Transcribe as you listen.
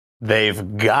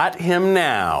They've got him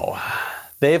now.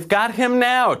 They've got him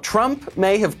now. Trump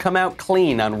may have come out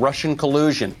clean on Russian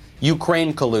collusion,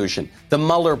 Ukraine collusion, the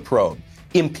Mueller probe,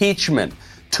 impeachment,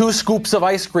 2 scoops of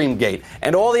ice cream gate,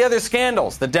 and all the other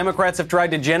scandals the Democrats have tried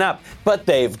to gin up. But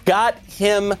they've got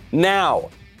him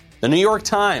now. The New York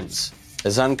Times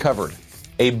has uncovered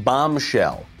a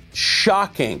bombshell,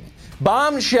 shocking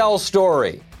bombshell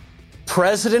story.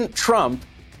 President Trump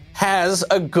has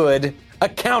a good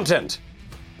accountant.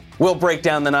 We'll break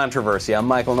down the controversy. I'm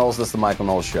Michael Knowles. This is The Michael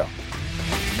Knowles Show.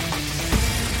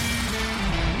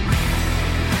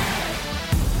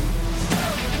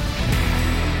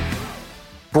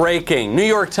 Breaking. New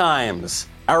York Times.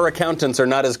 Our accountants are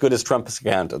not as good as Trump's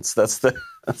accountants. That's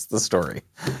the story.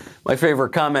 My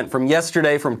favorite comment from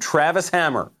yesterday from Travis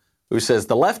Hammer, who says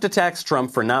the left attacks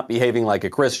Trump for not behaving like a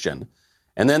Christian,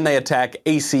 and then they attack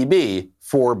ACB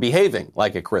for behaving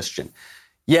like a Christian.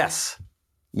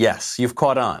 Yes, you've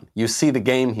caught on. You see the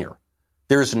game here.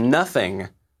 There's nothing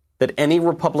that any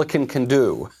Republican can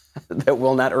do that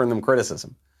will not earn them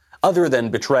criticism, other than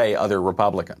betray other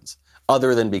Republicans,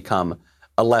 other than become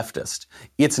a leftist.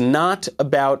 It's not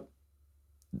about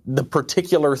the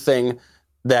particular thing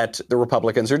that the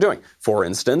Republicans are doing. For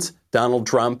instance, Donald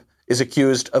Trump is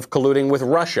accused of colluding with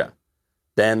Russia.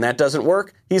 Then that doesn't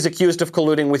work. He's accused of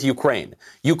colluding with Ukraine.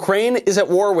 Ukraine is at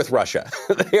war with Russia.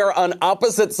 They are on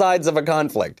opposite sides of a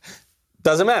conflict.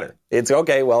 Doesn't matter. It's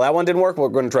okay. Well, that one didn't work. We're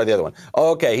going to try the other one.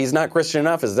 Okay, he's not Christian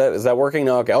enough. Is that working?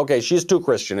 No. Okay, she's too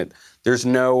Christian. There's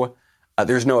no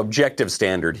objective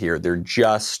standard here. They're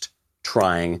just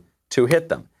trying to hit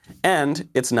them, and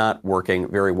it's not working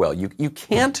very well. You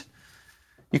can't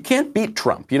beat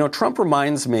Trump. You know, Trump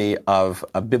reminds me of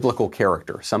a biblical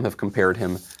character. Some have compared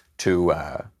him to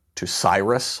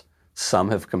Cyrus. Some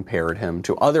have compared him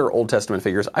to other Old Testament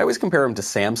figures. I always compare him to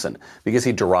Samson because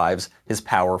he derives his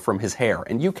power from his hair.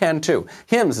 And you can too.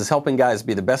 Hims is helping guys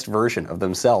be the best version of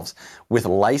themselves with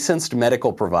licensed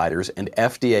medical providers and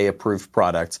FDA-approved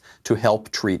products to help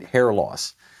treat hair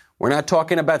loss. We're not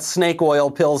talking about snake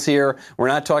oil pills here. We're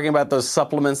not talking about those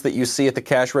supplements that you see at the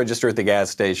cash register at the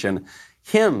gas station.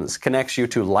 Hims connects you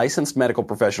to licensed medical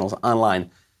professionals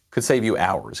online. Could save you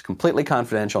hours. Completely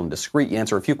confidential and discreet. You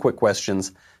answer a few quick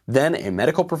questions. Then a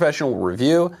medical professional will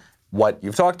review what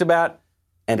you've talked about.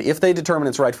 And if they determine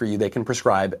it's right for you, they can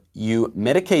prescribe you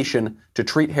medication to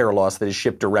treat hair loss that is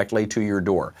shipped directly to your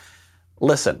door.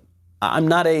 Listen, I'm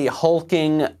not a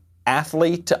hulking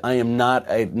athlete. I am not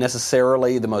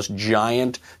necessarily the most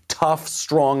giant, tough,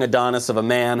 strong Adonis of a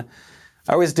man.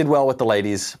 I always did well with the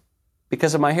ladies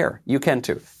because of my hair. You can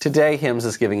too. Today, Hims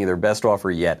is giving you their best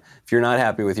offer yet. If you're not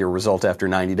happy with your result after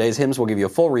 90 days, Hims will give you a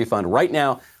full refund. Right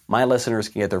now, my listeners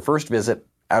can get their first visit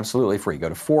absolutely free. Go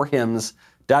to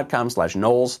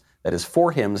forhims.com/Knowles. That is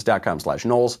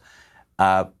forhims.com/Knowles.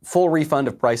 Full refund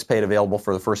of price paid available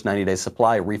for the first 90 days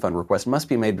supply. A refund request must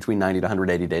be made between 90 to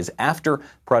 180 days after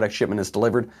product shipment is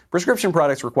delivered. Prescription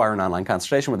products require an online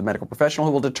consultation with a medical professional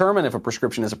who will determine if a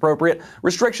prescription is appropriate.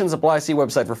 Restrictions apply. See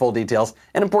website for full details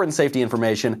and important safety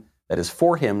information. That is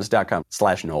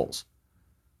forhims.com/Knowles.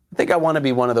 I think I want to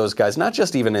be one of those guys, not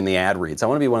just even in the ad reads. I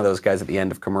want to be one of those guys at the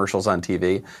end of commercials on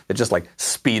TV that just like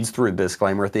speeds through a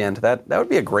disclaimer at the end. That would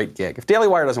be a great gig. If Daily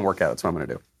Wire doesn't work out, that's what I'm going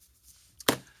to do.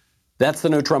 That's the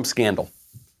new Trump scandal.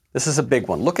 This is a big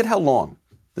one. Look at how long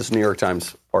this New York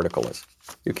Times article is.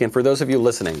 You can, for those of you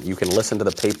listening, you can listen to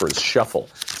the papers shuffle.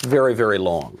 Very, very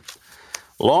long.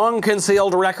 Long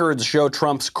concealed records show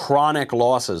Trump's chronic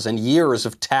losses and years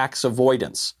of tax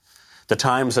avoidance. The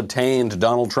Times obtained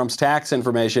Donald Trump's tax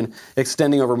information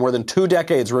extending over more than 2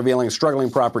 decades, revealing struggling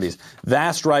properties,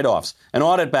 vast write-offs, an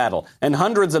audit battle, and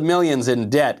hundreds of millions in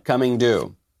debt coming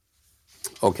due.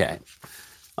 Okay.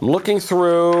 I'm going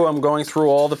through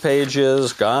all the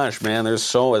pages. Gosh, man, it's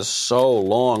so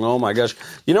long. Oh my gosh.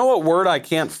 You know what word I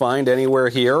can't find anywhere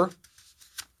here?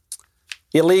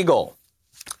 Illegal,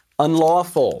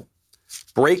 unlawful,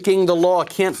 breaking the law.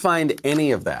 Can't find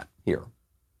any of that here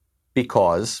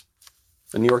because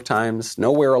the New York Times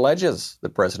nowhere alleges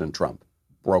that President Trump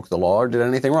broke the law or did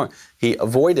anything wrong. He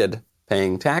avoided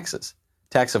paying taxes.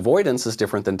 Tax avoidance is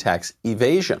different than tax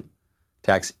evasion.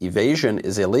 Tax evasion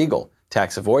is illegal.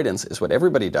 Tax avoidance is what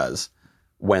everybody does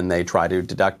when they try to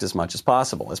deduct as much as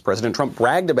possible. As President Trump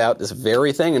bragged about this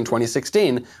very thing in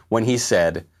 2016 when he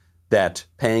said that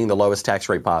paying the lowest tax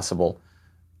rate possible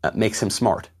makes him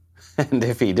smart. And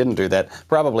if he didn't do that,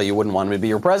 probably you wouldn't want him to be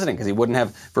your president because he wouldn't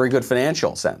have very good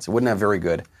financial sense. He wouldn't have very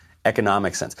good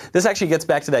economic sense. This actually gets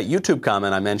back to that YouTube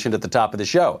comment I mentioned at the top of the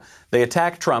show. They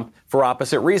attack Trump for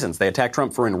opposite reasons. They attack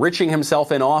Trump for enriching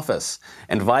himself in office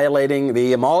and violating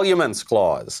the emoluments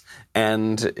clause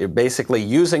and basically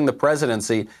using the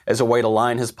presidency as a way to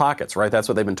line his pockets, right? That's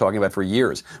what they've been talking about for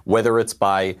years, whether it's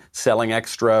by selling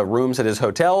extra rooms at his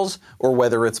hotels or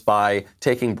whether it's by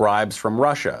taking bribes from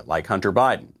Russia, like Hunter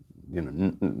Biden.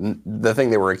 The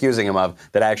thing they were accusing him of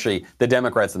that actually the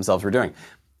Democrats themselves were doing.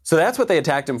 So that's what they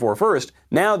attacked him for first.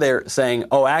 Now they're saying,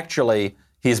 oh, actually,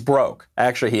 he's broke.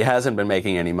 Actually, he hasn't been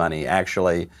making any money.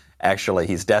 Actually,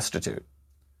 he's destitute.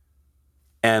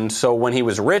 And so when he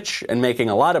was rich and making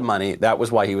a lot of money, that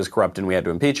was why he was corrupt and we had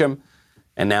to impeach him.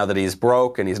 And now that he's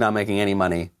broke and he's not making any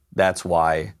money, that's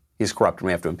why he's corrupt and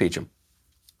we have to impeach him.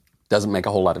 Doesn't make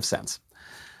a whole lot of sense.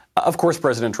 Of course,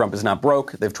 President Trump is not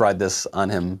broke. They've tried this on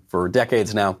him for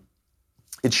decades now.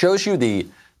 It shows you the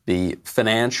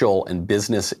financial and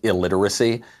business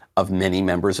illiteracy of many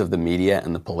members of the media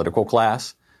and the political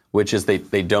class, which is they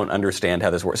don't understand how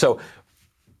this works. So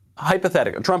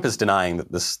hypothetically, Trump is denying that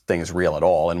this thing is real at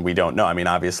all, and we don't know. I mean,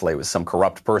 obviously, it was some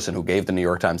corrupt person who gave the New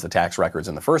York Times the tax records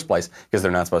in the first place because they're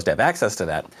not supposed to have access to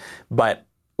that. But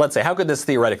let's say, how could this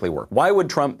theoretically work? Why would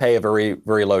Trump pay a very,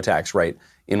 very low tax rate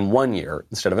in one year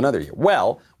instead of another year?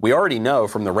 Well, we already know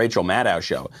from the Rachel Maddow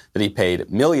show that he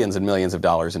paid millions and millions of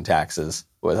dollars in taxes.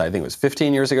 I think it was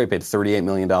 15 years ago. He paid $38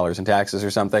 million in taxes or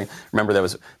something. Remember, that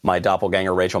was my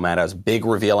doppelganger Rachel Maddow's big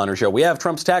reveal on her show. We have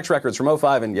Trump's tax records from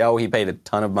 2005, and he paid a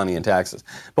ton of money in taxes.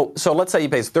 But so let's say he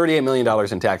pays $38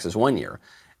 million in taxes one year,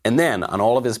 and then on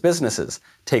all of his businesses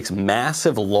takes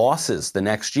massive losses the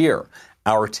next year.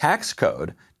 Our tax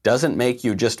code doesn't make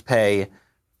you just pay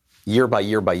year by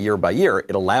year by year by year.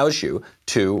 It allows you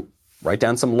to write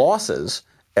down some losses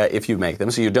if you make them,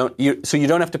 so you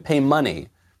don't have to pay money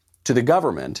to the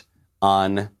government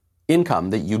on income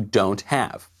that you don't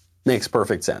have. Makes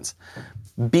perfect sense.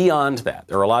 Beyond that,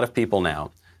 there are a lot of people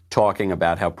now talking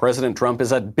about how President Trump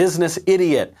is a business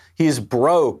idiot. He's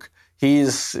broke.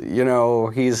 He's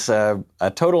a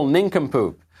total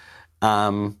nincompoop.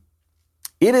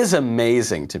 It is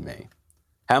amazing to me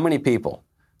how many people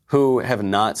who have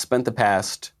not spent the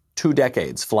past 2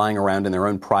 decades flying around in their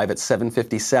own private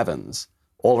 757s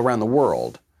all around the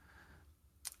world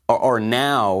are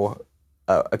now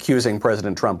accusing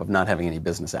President Trump of not having any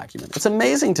business acumen. It's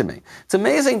amazing to me. It's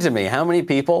amazing to me how many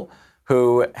people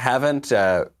who haven't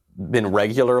been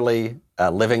regularly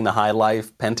living the high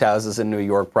life, penthouses in New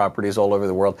York, properties all over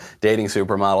the world, dating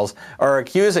supermodels, are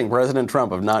accusing President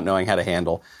Trump of not knowing how to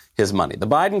handle his money. The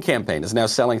Biden campaign is now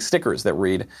selling stickers that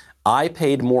read, "I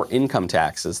paid more income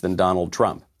taxes than Donald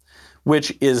Trump,"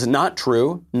 which is not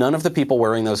true. None of the people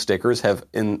wearing those stickers have,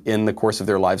 in the course of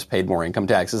their lives, paid more income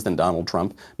taxes than Donald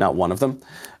Trump. Not one of them.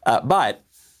 But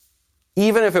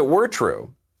even if it were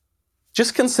true,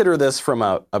 just consider this from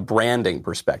a branding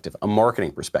perspective, a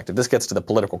marketing perspective. This gets to the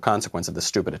political consequence of this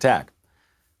stupid attack.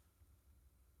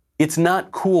 It's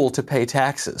not cool to pay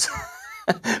taxes.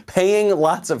 Paying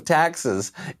lots of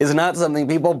taxes is not something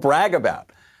people brag about.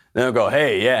 They'll go,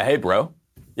 hey, bro.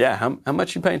 Yeah, how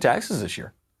much you paying taxes this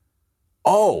year?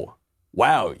 Oh,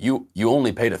 wow, you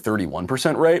only paid a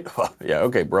 31% rate? Yeah,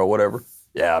 okay, bro, whatever.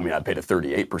 Yeah, I mean, I paid a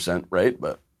 38% rate,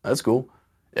 but that's cool.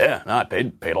 Yeah, no, I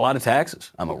paid a lot of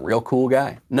taxes. I'm a real cool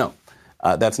guy. No,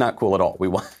 that's not cool at all.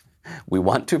 We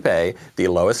want to pay the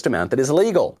lowest amount that is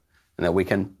legal and that we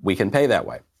can pay that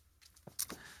way.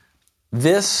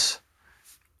 This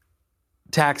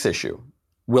tax issue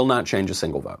will not change a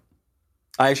single vote.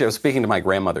 I was speaking to my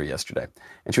grandmother yesterday,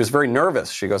 and she was very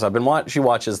nervous. She goes, she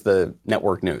watches the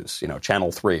network news,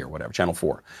 Channel 3 or whatever, Channel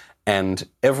 4. And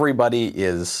everybody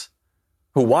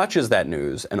who watches that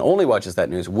news and only watches that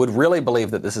news would really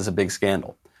believe that this is a big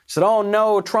scandal. She said, oh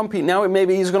no, Trump, now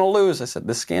maybe he's going to lose. I said,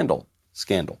 this scandal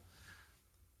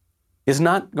is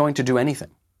not going to do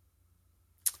anything.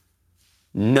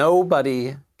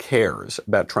 Nobody cares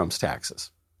about Trump's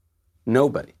taxes.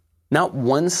 Nobody. Not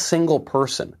one single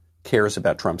person cares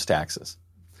about Trump's taxes.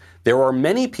 There are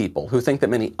many people who think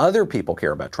that many other people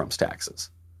care about Trump's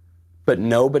taxes, but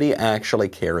nobody actually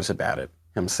cares about it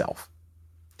himself.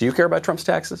 Do you care about Trump's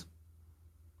taxes?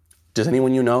 Does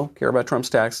anyone you know care about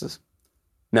Trump's taxes?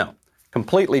 No.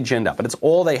 Completely ginned up, but it's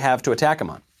all they have to attack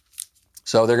him on.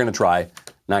 So they're going to try,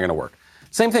 not going to work.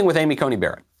 Same thing with Amy Coney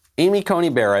Barrett. Amy Coney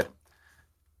Barrett,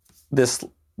 this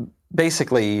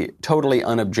basically totally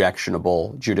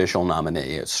unobjectionable judicial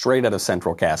nominee, straight out of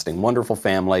Central Casting, wonderful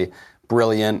family,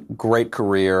 brilliant, great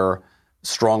career,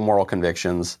 strong moral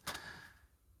convictions.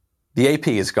 The AP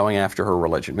is going after her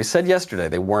religion. We said yesterday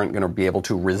they weren't going to be able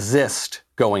to resist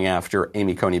going after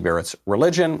Amy Coney Barrett's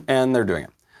religion, and they're doing it.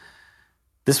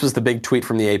 This was the big tweet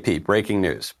from the AP. Breaking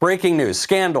news. Breaking news.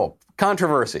 Scandal.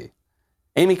 Controversy.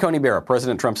 Amy Coney Barrett,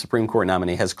 President Trump's Supreme Court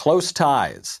nominee, has close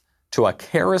ties to a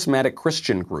charismatic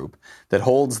Christian group that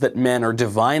holds that men are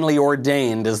divinely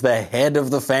ordained as the head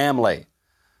of the family.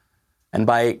 And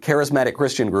by charismatic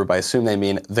Christian group, I assume they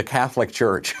mean the Catholic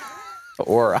Church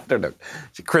or, I don't know,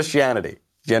 Christianity,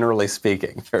 generally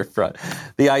speaking.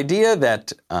 The idea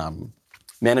that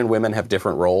men and women have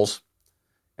different roles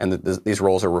and that these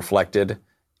roles are reflected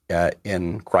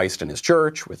in Christ and his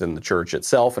church, within the church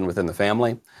itself and within the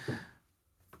family,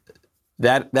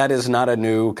 that is not a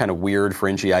new kind of weird,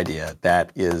 fringy idea.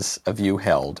 That is a view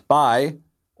held by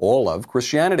all of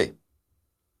Christianity.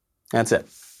 That's it.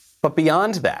 But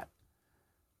beyond that,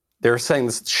 they're saying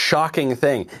this shocking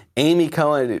thing. Amy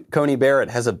Coney Barrett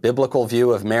has a biblical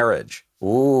view of marriage.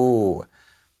 Ooh,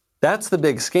 that's the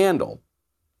big scandal.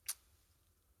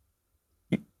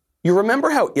 You remember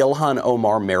how Ilhan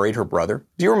Omar married her brother?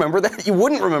 Do you remember that? You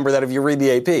wouldn't remember that if you read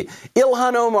the AP.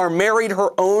 Ilhan Omar married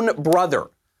her own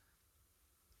brother.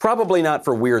 Probably not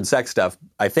for weird sex stuff.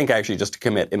 I think actually just to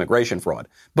commit immigration fraud.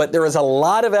 But there is a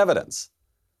lot of evidence.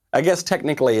 I guess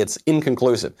technically it's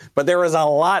inconclusive, but there is a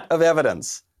lot of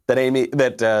evidence that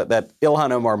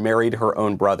Ilhan Omar married her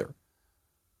own brother.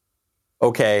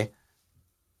 Okay,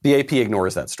 the AP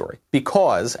ignores that story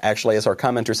because, actually, as our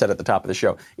commenter said at the top of the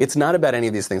show, it's not about any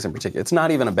of these things in particular. It's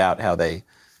not even about how they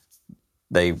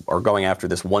are going after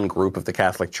this one group of the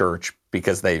Catholic Church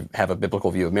because they have a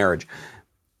biblical view of marriage.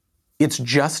 It's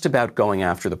just about going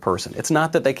after the person. It's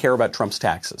not that they care about Trump's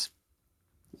taxes.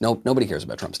 No, nobody cares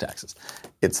about Trump's taxes.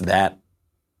 It's that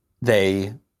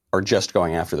they are just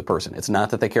going after the person. It's not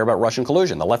that they care about Russian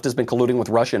collusion. The left has been colluding with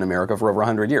Russia in America for over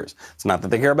 100 years. It's not that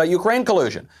they care about Ukraine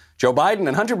collusion. Joe Biden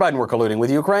and Hunter Biden were colluding with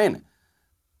Ukraine.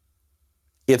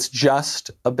 It's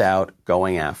just about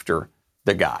going after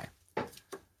the guy.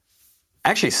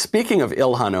 Actually, speaking of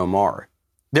Ilhan Omar,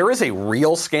 there is a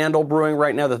real scandal brewing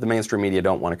right now that the mainstream media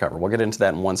don't want to cover. We'll get into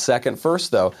that in 1 second.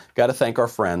 First, though, got to thank our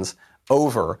friends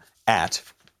over at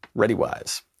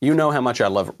ReadyWise. You know how much I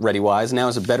love ReadyWise. Now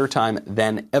is a better time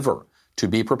than ever to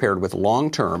be prepared with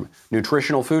long-term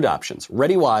nutritional food options.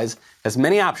 ReadyWise has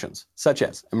many options, such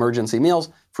as emergency meals,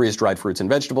 freeze-dried fruits and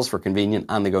vegetables for convenient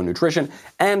on-the-go nutrition,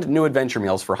 and new adventure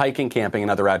meals for hiking, camping,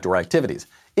 and other outdoor activities.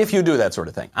 If you do that sort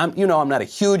of thing. I'm not a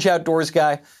huge outdoors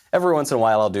guy. Every once in a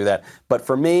while I'll do that. But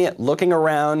for me, looking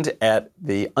around at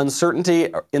the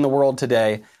uncertainty in the world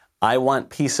today, I want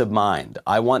peace of mind.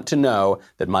 I want to know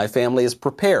that my family is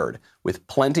prepared with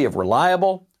plenty of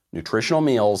reliable, nutritional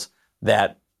meals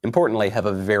that, importantly, have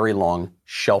a very long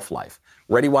shelf life.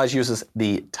 ReadyWise uses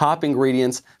the top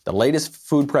ingredients, the latest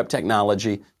food prep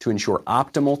technology to ensure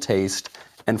optimal taste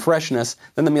and freshness.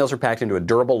 Then the meals are packed into a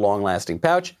durable, long-lasting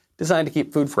pouch designed to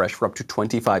keep food fresh for up to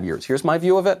 25 years. Here's my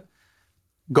view of it.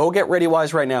 Go get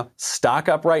ReadyWise right now. Stock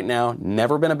up right now.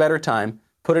 Never been a better time.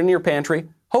 Put it in your pantry.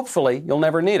 Hopefully, you'll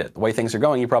never need it. The way things are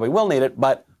going, you probably will need it,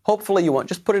 but hopefully you won't.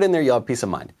 Just put it in there. You'll have peace of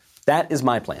mind. That is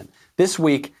my plan. This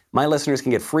week, my listeners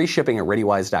can get free shipping at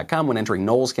ReadyWise.com when entering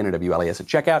Knowles, KNWLES at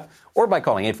checkout, or by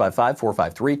calling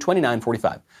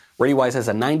 855-453-2945. ReadyWise has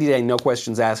a 90-day,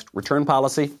 no-questions-asked return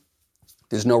policy.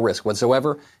 There's no risk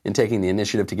whatsoever in taking the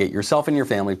initiative to get yourself and your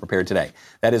family prepared today.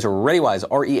 That is ReadyWise,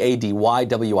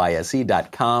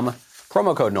 ReadyWise.com.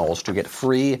 Promo code Knowles to get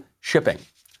free shipping.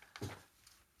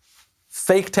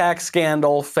 Fake tax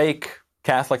scandal, fake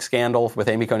Catholic scandal with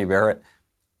Amy Coney Barrett.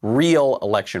 Real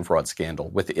election fraud scandal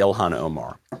with Ilhan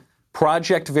Omar.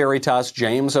 Project Veritas,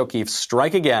 James O'Keefe,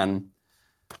 strike again.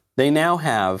 They now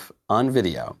have on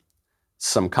video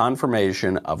some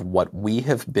confirmation of what we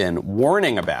have been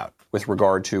warning about with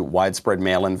regard to widespread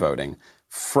mail-in voting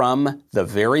from the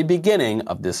very beginning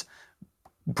of this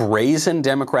brazen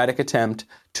Democratic attempt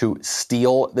to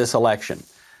steal this election.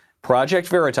 Project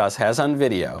Veritas has on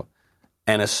video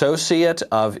an associate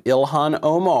of Ilhan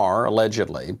Omar,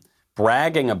 allegedly,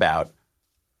 bragging about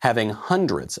having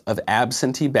hundreds of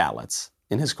absentee ballots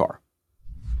in his car.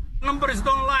 Numbers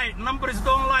don't lie. Numbers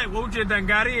don't lie. You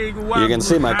can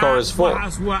see my car is full.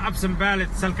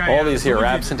 All these here are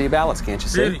absentee ballots, can't you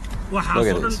see? Look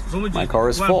at this. My car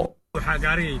is full.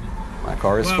 My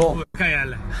car is full.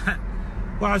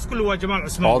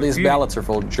 All these ballots are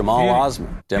for Jamal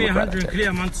Osman, Democrat.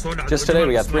 Just today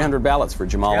we got 300 ballots for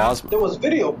Jamal Osman. There was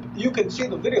video. You can see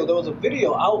the video. There was a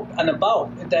video out and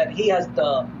about that he has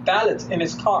the ballots in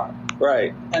his car.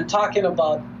 Right. And talking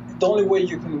about the only way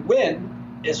you can win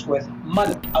is with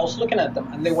money. I was looking at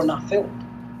them and they were not filled.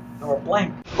 They were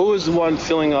blank. Who is the one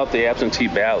filling out the absentee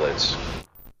ballots?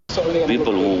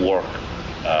 People who work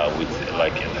with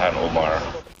like Ilhan Omar.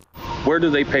 Where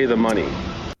do they pay the money?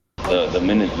 The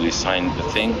minute we sign the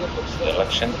thing, the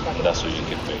election, that's when you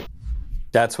get paid.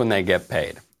 That's when they get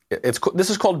paid. This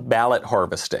is called ballot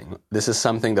harvesting. This is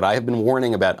something that I have been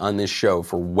warning about on this show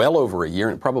for well over a year,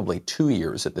 and probably 2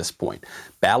 years at this point.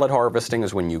 Ballot harvesting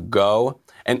is when you go,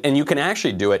 and you can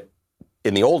actually do it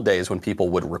in the old days when people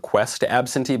would request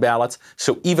absentee ballots.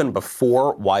 So even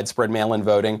before widespread mail-in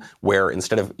voting, where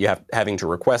instead of having to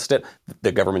request it,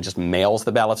 the government just mails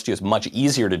the ballots to you. It's much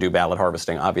easier to do ballot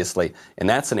harvesting, obviously, in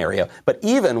that scenario. But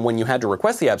even when you had to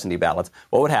request the absentee ballots,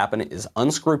 what would happen is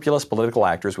unscrupulous political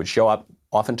actors would show up,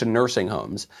 often to nursing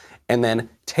homes, and then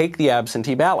take the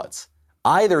absentee ballots.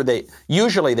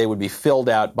 Usually they would be filled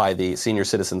out by the senior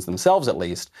citizens themselves at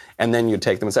least, and then you'd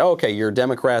take them and say, okay, you're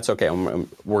Democrats, okay,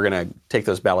 we're going to take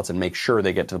those ballots and make sure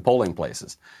they get to the polling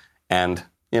places. And,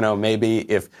 maybe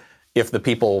if the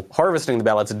people harvesting the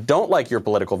ballots don't like your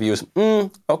political views,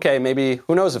 okay, maybe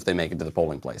who knows if they make it to the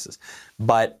polling places.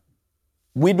 But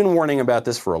we've been warning about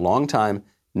this for a long time.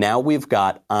 Now we've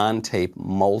got on tape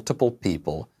multiple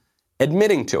people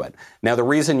admitting to it. Now the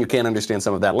reason you can't understand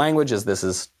some of that language is this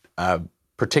is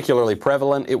particularly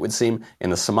prevalent, it would seem, in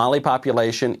the Somali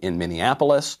population in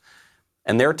Minneapolis,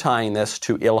 and they're tying this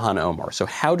to Ilhan Omar. So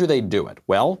how do they do it?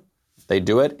 Well, they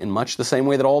do it in much the same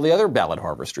way that all the other ballot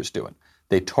harvesters do it.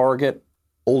 They target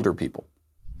older people.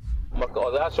 So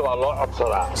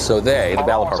the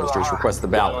ballot harvesters, request the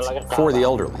ballots for the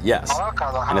elderly, yes.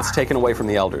 And it's taken away from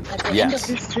the elderly, At the yes. end of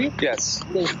this street, Yes.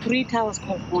 there's 3 towers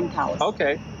called phone towers.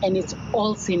 Okay. And it's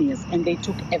all seniors, and they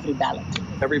took every ballot.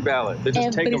 Every ballot. They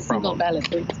just take Every them from single them. ballot.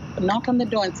 They knock on the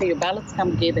door and say, your ballots,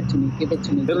 come, give it to me, give it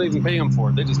to me. They don't even pay them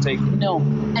for it. They just take it. No.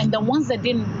 And the ones that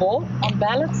didn't vote on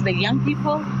ballots, the young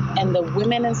people and the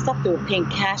women and stuff, they were paying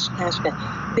cash.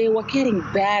 They were getting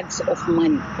bags of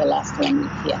money the last 1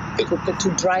 week here to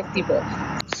drive people.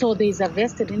 So there's a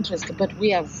vested interest, but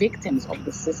we are victims of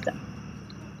the system.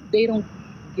 They don't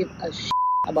give a shit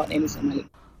about any Somali.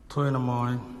 2 in the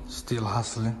morning, still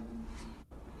hustling.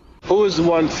 Who is the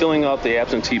one filling out the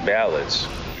absentee ballots?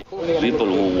 People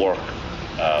who work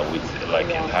with, like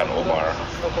Ilhan Omar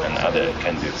and other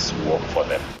candidates work for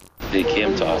them. They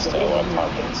came to us, to our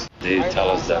apartments. They tell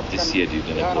us that this year you're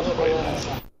going to vote for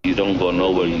it. You don't go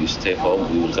nowhere, you stay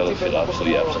home, we will go fill out for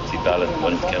your absentee ballot.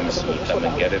 When it comes, we'll come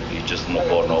and get it. You just don't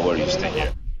go nowhere, you stay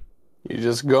here. You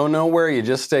just go nowhere, you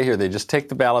just stay here. They just take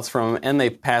the ballots from them, and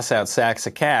they pass out sacks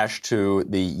of cash to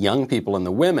the young people and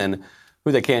the women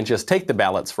who they can't just take the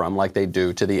ballots from like they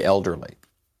do to the elderly.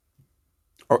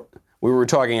 We were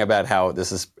talking about how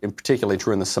this is particularly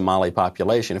true in the Somali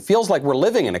population. It feels like we're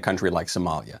living in a country like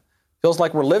Somalia. It feels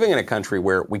like we're living in a country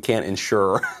where we can't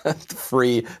ensure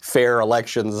free, fair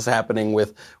elections happening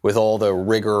with all the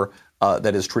rigor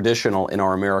that is traditional in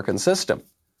our American system.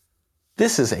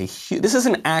 This is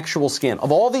an actual scandal.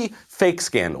 Of all the fake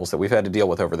scandals that we've had to deal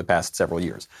with over the past several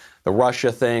years, the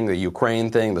Russia thing, the Ukraine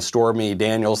thing, the Stormy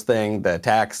Daniels thing, the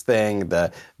tax thing,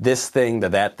 the this thing, the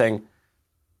that thing,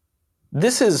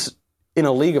 this is in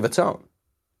a league of its own.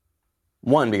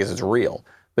 One, because it's real,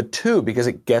 but two, because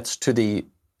it gets to the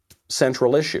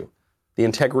central issue, the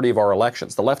integrity of our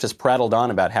elections. The left has prattled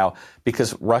on about how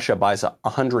because Russia buys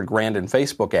 $100,000 in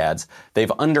Facebook ads,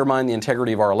 they've undermined the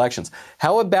integrity of our elections.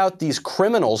 How about these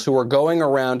criminals who are going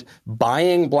around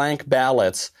buying blank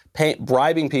ballots,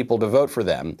 bribing people to vote for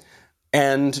them,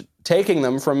 and taking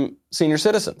them from senior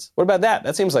citizens? What about that?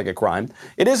 That seems like a crime.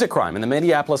 It is a crime, and the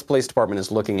Minneapolis Police Department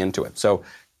is looking into it. So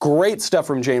great stuff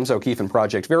from James O'Keefe and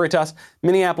Project Veritas.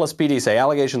 Minneapolis PD say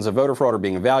allegations of voter fraud are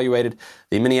being evaluated.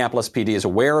 The Minneapolis PD is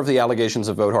aware of the allegations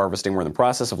of vote harvesting. We're in the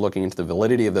process of looking into the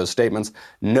validity of those statements.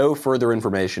 No further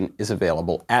information is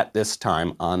available at this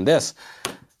time on this.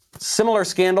 Similar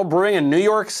scandal brewing in New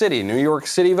York City. New York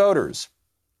City voters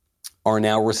are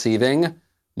now receiving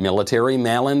military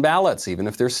mail-in ballots, even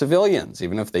if they're civilians,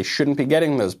 even if they shouldn't be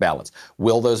getting those ballots.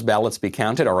 Will those ballots be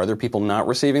counted? Are other people not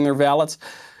receiving their ballots?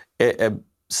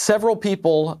 Several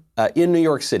people in New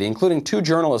York City, including 2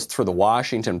 journalists for the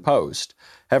Washington Post,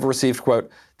 have received, quote,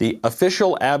 the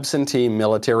official absentee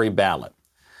military ballot.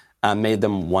 Made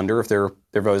them wonder if their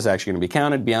vote is actually going to be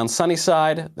counted. Beyond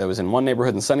Sunnyside, that was in one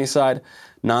neighborhood in Sunnyside,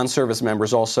 non-service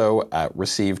members also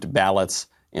received ballots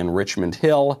in Richmond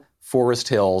Hill, Forest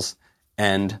Hills,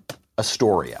 and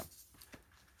Astoria.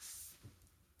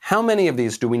 How many of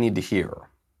these do we need to hear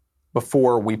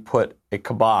before we put a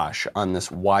kibosh on this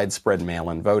widespread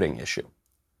mail-in voting issue?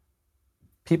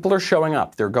 People are showing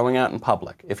up. They're going out in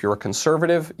public. If you're a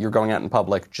conservative, you're going out in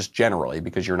public just generally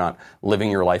because you're not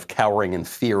living your life cowering in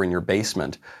fear in your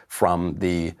basement from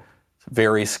the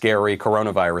very scary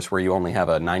coronavirus where you only have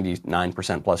a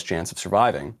 99% plus chance of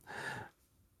surviving.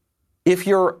 If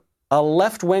you're a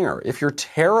left-winger, if you're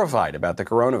terrified about the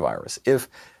coronavirus,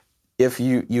 if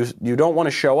you don't want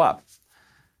to show up,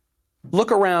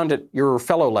 look around at your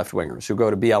fellow left-wingers who go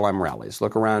to BLM rallies.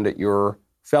 Look around at your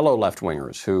fellow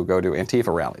left-wingers who go to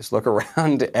Antifa rallies. Look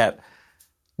around at,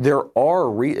 to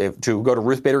go to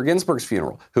Ruth Bader Ginsburg's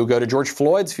funeral, who go to George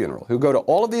Floyd's funeral, who go to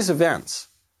all of these events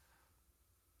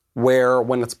where,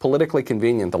 when it's politically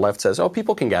convenient, the left says, oh,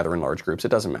 people can gather in large groups. It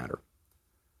doesn't matter.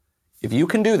 If you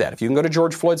can do that, if you can go to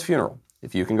George Floyd's funeral,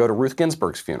 if you can go to Ruth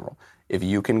Ginsburg's funeral, if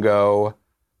you can go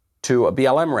to a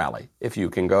BLM rally, if you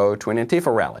can go to an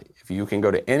Antifa rally, if you can go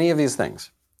to any of these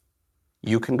things,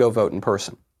 you can go vote in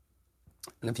person.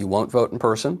 And if you won't vote in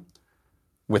person,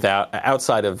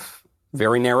 outside of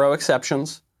very narrow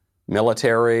exceptions,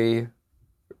 military,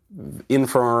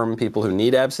 infirm, people who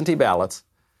need absentee ballots,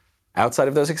 outside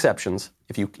of those exceptions,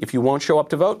 if you won't show up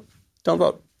to vote, don't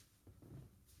vote.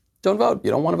 Don't vote.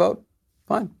 You don't want to vote?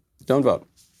 Fine. Don't vote.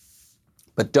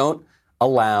 But don't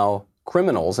allow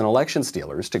criminals and election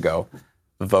stealers to go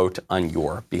vote on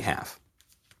your behalf.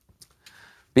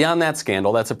 Beyond that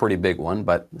scandal, that's a pretty big one,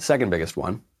 but the second biggest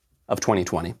one of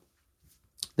 2020,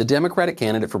 the Democratic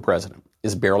candidate for president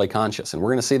is barely conscious, and we're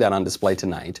going to see that on display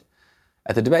tonight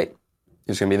at the debate.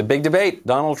 There's going to be the big debate,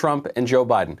 Donald Trump and Joe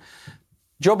Biden.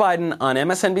 Joe Biden on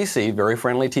MSNBC, very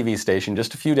friendly TV station,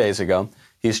 just a few days ago,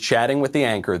 he's chatting with the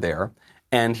anchor there,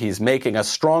 and he's making a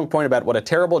strong point about what a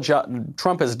terrible job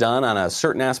Trump has done on a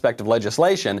certain aspect of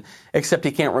legislation, except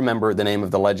he can't remember the name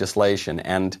of the legislation.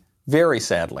 And very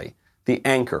sadly, the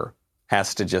anchor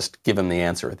has to just give him the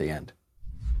answer at the end.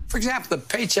 For example, the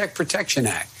Paycheck Protection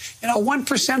Act.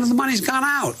 1% of the money's gone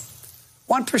out.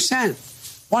 1%.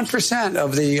 1%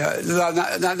 of the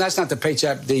that's not the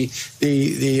paycheck. The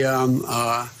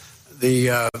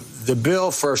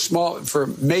bill for small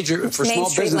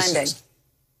businesses. Lending.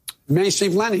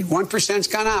 Mainstream lending. 1%'s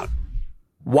gone out.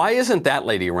 Why isn't that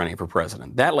lady running for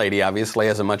president? That lady obviously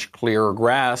has a much clearer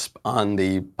grasp on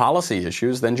the policy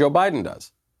issues than Joe Biden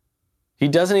does.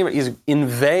 He's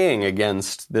inveighing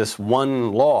against this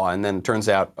one law, and then it turns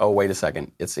out, oh, wait a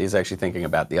second, he's actually thinking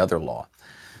about the other law.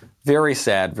 Very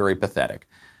sad, very pathetic.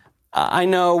 I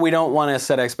know we don't want to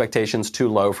set expectations too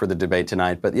low for the debate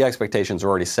tonight, but the expectations are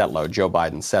already set low. Joe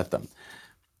Biden set them.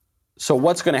 So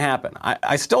what's going to happen?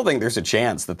 I still think there's a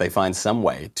chance that they find some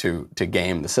way to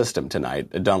game the system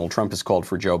tonight. Donald Trump has called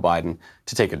for Joe Biden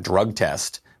to take a drug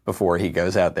test before he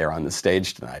goes out there on the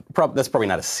stage tonight. That's probably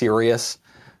not a serious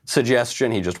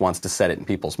suggestion. He just wants to set it in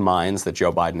people's minds that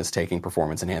Joe Biden is taking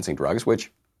performance-enhancing drugs,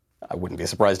 which I wouldn't be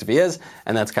surprised if he is,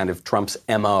 and that's kind of Trump's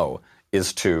MO.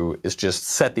 Is just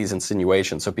set these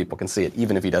insinuations so people can see it,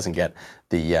 even if he doesn't get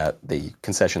the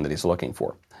concession that he's looking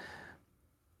for.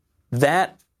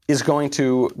 That is going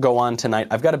to go on tonight.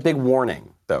 I've got a big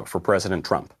warning, though, for President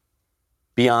Trump,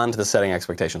 beyond the setting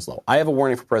expectations low. I have a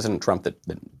warning for President Trump that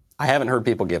I haven't heard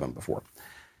people give him before,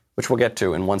 which we'll get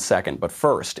to in 1 second. But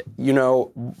first,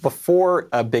 before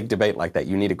a big debate like that,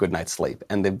 you need a good night's sleep.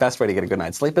 And the best way to get a good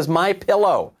night's sleep is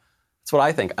MyPillow. That's what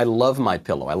I think. I love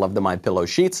MyPillow. I love the MyPillow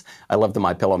sheets. I love the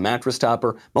MyPillow mattress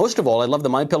topper. Most of all, I love the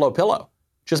MyPillow pillow,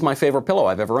 which is my favorite pillow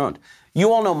I've ever owned.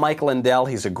 You all know Mike Lindell.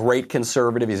 He's a great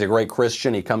conservative. He's a great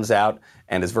Christian. He comes out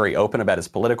and is very open about his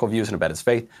political views and about his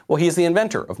faith. Well, he's the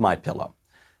inventor of MyPillow.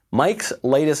 Mike's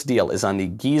latest deal is on the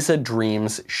Giza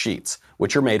Dreams sheets,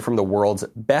 which are made from the world's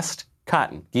best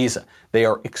cotton, Giza. They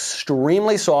are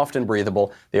extremely soft and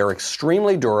breathable. They are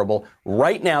extremely durable.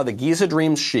 Right now, the Giza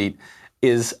Dreams sheet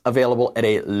is available at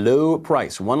a low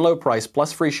price, one low price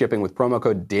plus free shipping with promo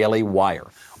code DailyWire.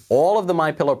 All of the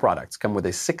MyPillow products come with a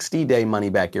 60-day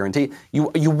money-back guarantee.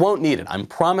 You won't need it. I'm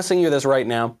promising you this right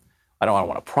now. I don't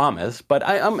want to promise, but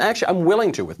I'm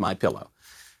willing to with MyPillow.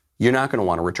 You're not going to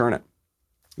want to return it.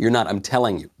 You're not. I'm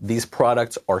telling you, these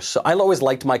products are so. I always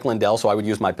liked Mike Lindell, so I would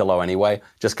use MyPillow anyway,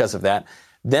 just because of that.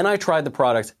 Then I tried the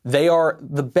products. They are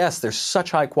the best. They're such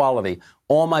high quality.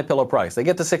 All MyPillow products. They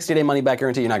get the 60-day money-back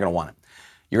guarantee. You're not going to want it.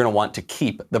 You're going to want to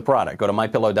keep the product. Go to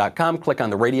MyPillow.com, click on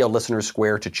the Radio Listeners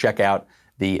Square to check out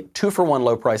the 2-for-1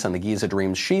 low price on the Giza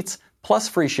Dreams sheets, plus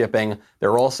free shipping.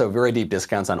 There are also very deep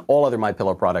discounts on all other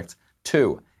MyPillow products,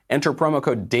 too. Enter promo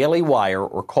code DailyWire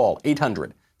or call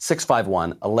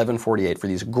 800-651-1148 for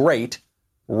these great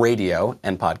radio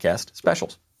and podcast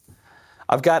specials.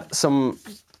 I've got some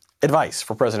advice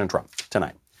for President Trump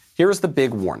tonight. Here's the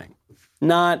big warning.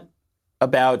 Not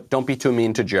about don't be too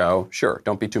mean to Joe. Sure,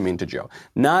 don't be too mean to Joe.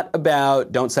 Not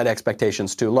about don't set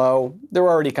expectations too low. They're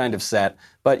already kind of set.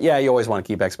 But yeah, you always want to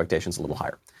keep expectations a little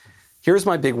higher. Here's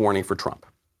my big warning for Trump.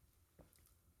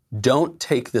 Don't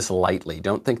take this lightly.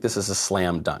 Don't think this is a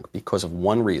slam dunk because of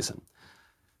one reason.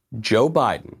 Joe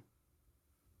Biden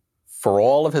for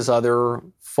all of his other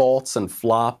faults and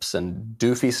flops and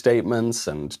doofy statements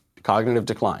and cognitive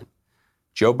decline,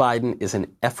 Joe Biden is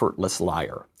an effortless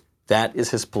liar. That is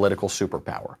his political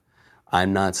superpower.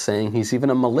 I'm not saying he's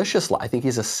even a malicious liar. I think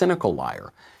he's a cynical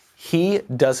liar. He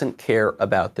doesn't care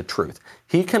about the truth.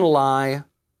 He can lie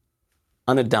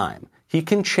on a dime. He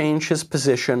can change his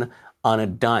position on a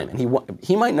dime. And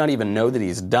he might not even know that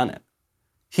he's done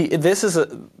it. This is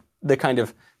the kind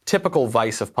of typical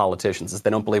vice of politicians, is they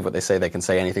don't believe what they say. They can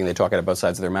say anything. They talk out of both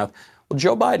sides of their mouth. Well,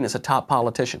 Joe Biden is a top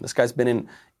politician. This guy's been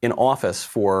in office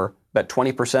for about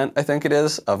 20%, I think it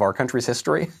is, of our country's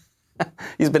history.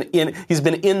 He's been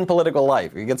in political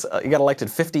life. He got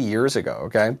elected 50 years ago,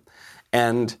 okay?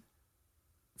 And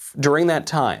during that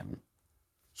time,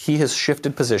 he has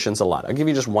shifted positions a lot. I'll give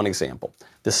you just one example.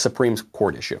 The Supreme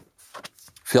Court issue,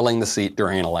 filling the seat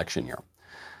during an election year.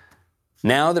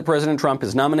 Now that President Trump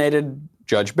has nominated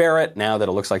Judge Barrett, now that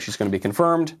it looks like she's going to be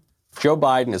confirmed, Joe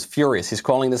Biden is furious. He's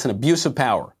calling this an abuse of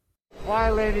power.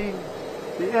 Violating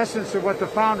the essence of what the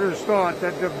founders thought,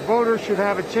 that the voters should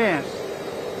have a chance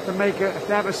to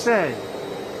have a say.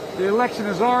 The election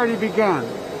has already begun.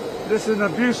 This is an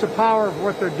abuse of power of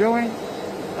what they're doing,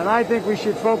 and I think we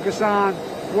should focus on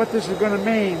what this is going to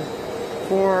mean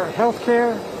for health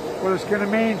care, what it's going to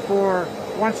mean for,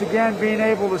 once again, being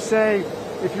able to say,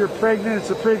 if you're pregnant, it's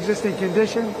a pre-existing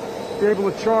condition, be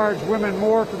able to charge women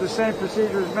more for the same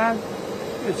procedure as men.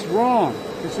 It's wrong.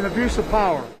 It's an abuse of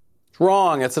power. It's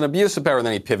wrong. It's an abuse of power. And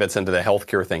then he pivots into the health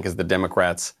care thing because the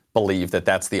Democrats believe that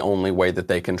that's the only way that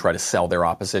they can try to sell their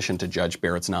opposition to Judge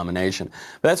Barrett's nomination.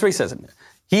 But that's what he says.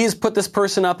 He's put this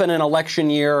person up in an election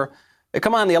year.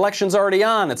 Come on, the election's already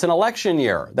on. It's an election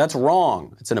year. That's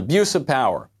wrong. It's an abuse of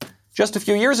power. Just a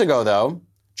few years ago, though,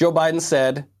 Joe Biden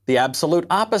said the absolute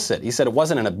opposite. He said it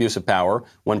wasn't an abuse of power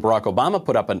when Barack Obama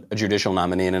put up a judicial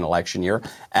nominee in an election year.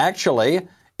 Actually,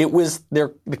 it was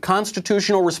the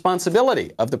constitutional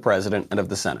responsibility of the president and of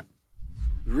the Senate.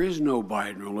 There is no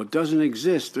Biden rule. It doesn't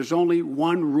exist. There's only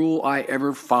one rule I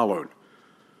ever followed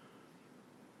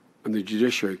on the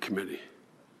Judiciary Committee.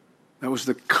 That was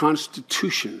the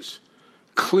Constitution's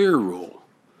clear rule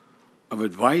of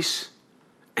advice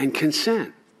and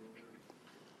consent.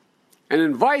 And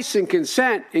advice and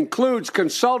consent includes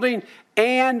consulting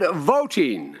and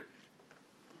voting.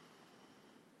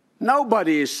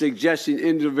 Nobody is suggesting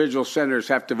individual senators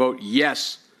have to vote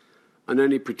yes on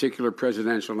any particular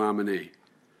presidential nominee.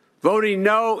 Voting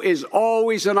no is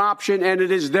always an option, and it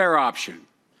is their option.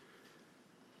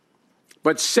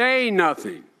 But saying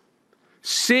nothing,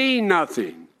 seeing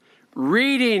nothing,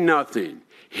 reading nothing,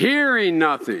 hearing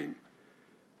nothing,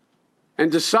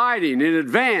 and deciding in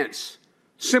advance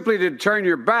simply to turn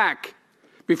your back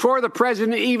before the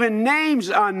president even names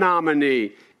a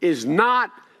nominee is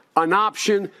not an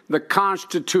option the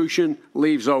Constitution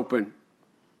leaves open.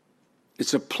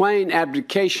 It's a plain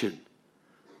abdication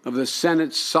of the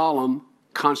Senate's solemn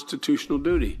constitutional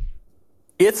duty.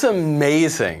 It's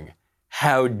amazing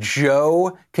how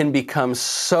Joe can become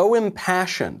so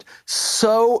impassioned,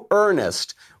 so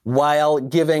earnest, while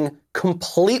giving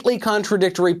completely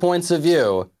contradictory points of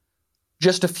view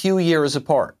just a few years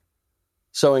apart.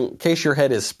 So in case your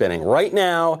head is spinning, right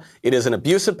now it is an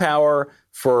abuse of power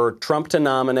for Trump to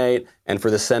nominate and for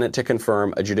the Senate to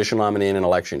confirm a judicial nominee in an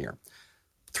election year.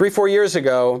 3-4 years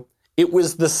ago, it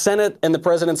was the Senate and the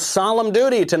president's solemn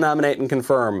duty to nominate and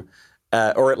confirm,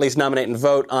 or at least nominate and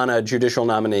vote on a judicial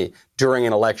nominee during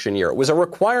an election year. It was a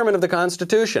requirement of the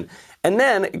Constitution. And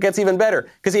then it gets even better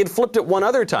because he had flipped it one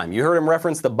other time. You heard him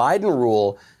reference the Biden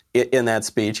rule in that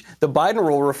speech. The Biden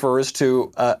rule refers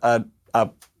to a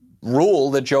rule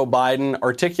that Joe Biden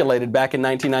articulated back in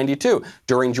 1992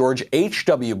 during George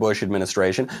H.W. Bush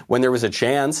administration, when there was a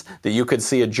chance that you could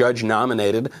see a judge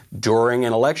nominated during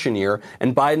an election year.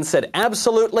 And Biden said,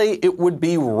 absolutely, it would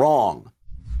be wrong.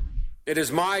 It is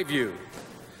my view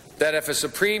that if a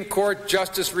Supreme Court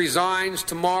justice resigns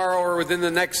tomorrow or within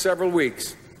the next several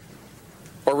weeks,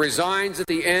 or resigns at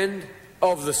the end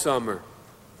of the summer,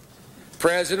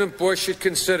 President Bush should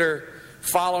consider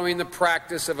following the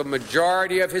practice of a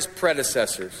majority of his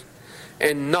predecessors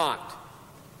and not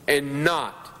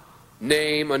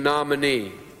name a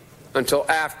nominee until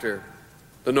after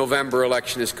the November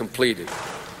election is completed.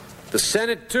 The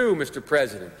Senate, too, Mr.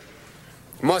 President,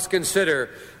 must consider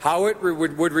how it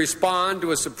would respond to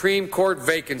a Supreme Court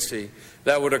vacancy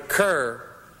that would occur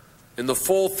in the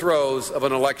full throes of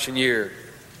an election year.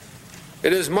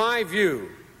 It is my view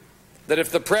that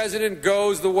if the president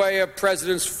goes the way of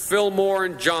Presidents Fillmore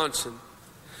and Johnson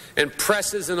and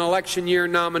presses an election year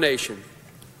nomination,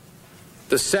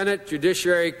 the Senate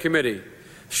Judiciary Committee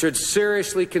should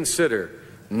seriously consider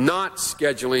not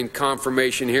scheduling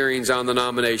confirmation hearings on the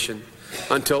nomination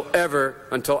until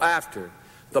after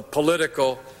the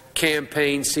political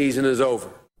campaign season is over.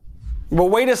 Well,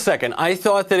 wait a second. I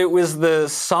thought that it was the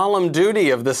solemn duty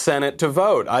of the Senate to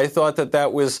vote. I thought that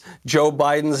that was Joe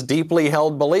Biden's deeply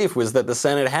held belief, was that the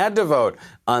Senate had to vote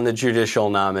on the judicial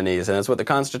nominees, and that's what the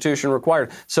Constitution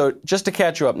required. So just to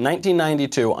catch you up,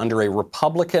 1992, under a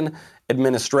Republican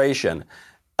administration,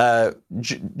 Joe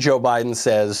Biden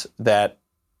says that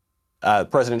the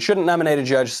president shouldn't nominate a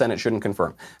judge, Senate shouldn't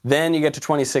confirm. Then you get to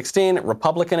 2016,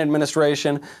 Republican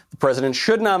administration, the president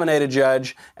should nominate a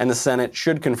judge, and the Senate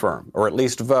should confirm, or at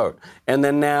least vote. And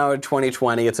then now,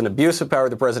 2020, it's an abuse of power.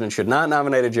 The president should not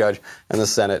nominate a judge, and the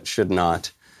Senate should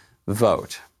not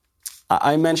vote.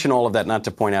 I mention all of that not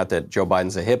to point out that Joe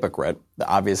Biden's a hypocrite.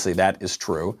 Obviously, that is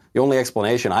true. The only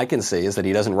explanation I can see is that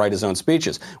he doesn't write his own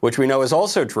speeches, which we know is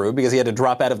also true because he had to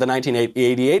drop out of the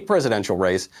 1988 presidential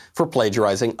race for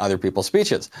plagiarizing other people's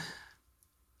speeches.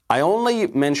 I only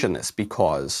mention this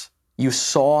because you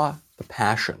saw the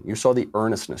passion, you saw the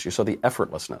earnestness, you saw the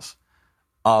effortlessness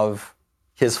of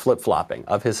his flip-flopping,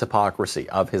 of his hypocrisy,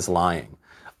 of his lying,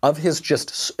 of his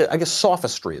just, I guess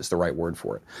sophistry is the right word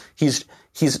for it. He's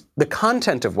the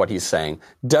content of what he's saying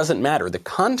doesn't matter. The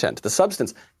content, the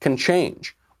substance can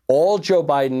change. All Joe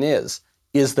Biden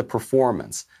is the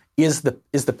performance, is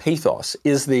the pathos,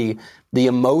 is the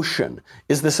emotion,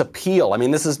 is this appeal. I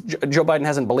mean, Joe Biden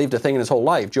hasn't believed a thing in his whole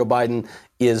life. Joe Biden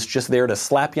is just there to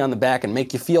slap you on the back and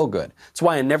make you feel good. That's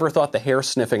why I never thought the hair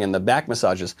sniffing and the back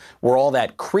massages were all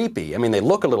that creepy. I mean, they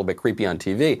look a little bit creepy on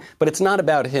TV, but it's not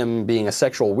about him being a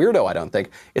sexual weirdo, I don't think.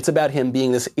 It's about him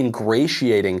being this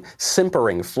ingratiating,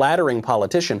 simpering, flattering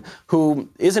politician who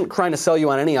isn't trying to sell you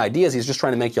on any ideas. He's just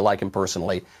trying to make you like him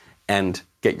personally and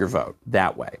get your vote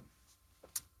that way.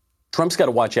 Trump's got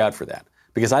to watch out for that,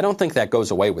 because I don't think that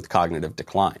goes away with cognitive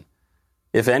decline.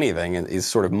 If anything, he's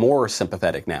sort of more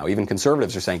sympathetic now. Even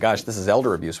conservatives are saying, gosh, this is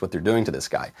elder abuse, what they're doing to this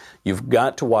guy. You've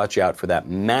got to watch out for that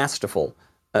masterful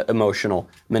emotional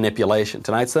manipulation.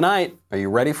 Tonight's the night. Are you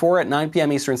ready for it? 9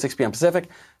 p.m. Eastern, 6 p.m. Pacific.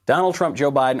 Donald Trump,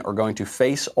 Joe Biden are going to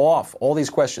face off all these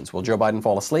questions. Will Joe Biden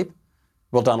fall asleep?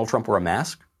 Will Donald Trump wear a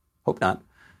mask? Hope not.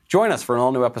 Join us for an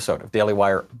all-new episode of Daily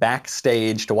Wire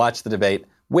Backstage to watch the debate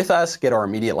with us, get our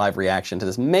immediate live reaction to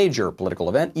this major political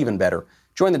event. Even better,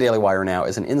 join the Daily Wire now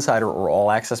as an insider or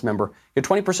all-access member. Get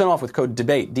 20% off with code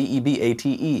DEBATE,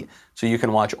 DEBATE, so you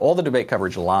can watch all the debate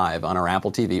coverage live on our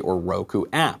Apple TV or Roku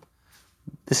app.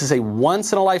 This is a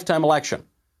once-in-a-lifetime election.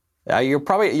 You're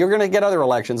going to get other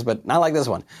elections, but not like this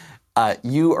one.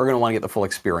 You are going to want to get the full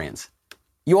experience.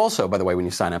 You also, by the way, when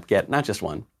you sign up, get not just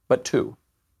one, but 2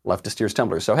 leftist ears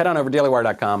tumblers. So head on over to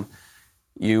dailywire.com.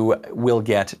 You will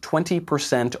get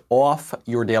 20% off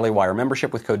your Daily Wire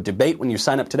membership with code DEBATE when you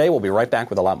sign up today. We'll be right back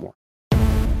with a lot more.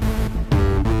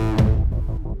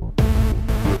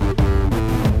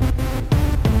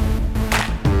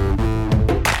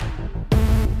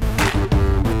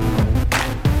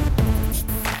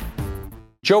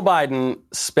 Joe Biden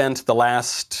spent the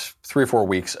last 3 or 4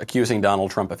 weeks accusing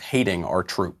Donald Trump of hating our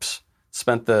troops.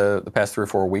 Spent the past 3 or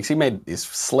 4 weeks. He made these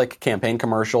slick campaign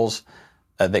commercials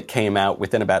that came out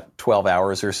within about 12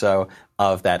 hours or so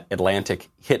of that Atlantic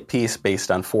hit piece based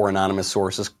on 4 anonymous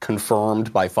sources,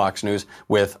 confirmed by Fox News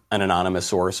with an anonymous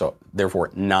source, so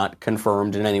therefore not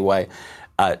confirmed in any way,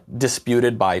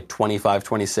 disputed by 25,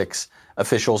 26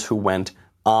 officials who went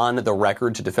on the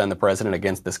record to defend the president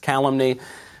against this calumny.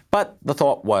 But the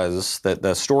thought was that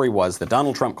the story was that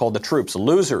Donald Trump called the troops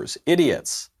losers,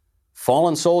 idiots,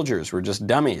 fallen soldiers who were just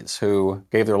dummies who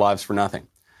gave their lives for nothing.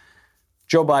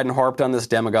 Joe Biden harped on this,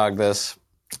 demagogued this.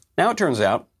 Now it turns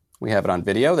out, we have it on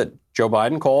video, that Joe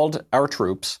Biden called our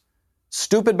troops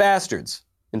stupid bastards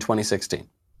in 2016.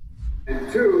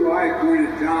 And 2, I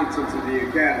appointed Johnson to the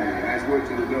academy. I just want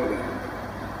you to know that.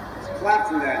 Let's clap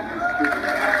for that, you stupid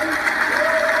bastards.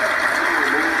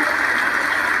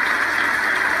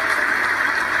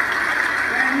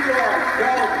 Man, you are a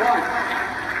dull bunch.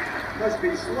 Must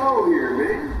be slow here,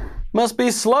 man. Must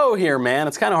be slow here, man.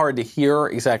 It's kind of hard to hear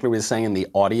exactly what he's saying in the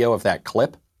audio of that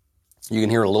clip. You can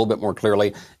hear it a little bit more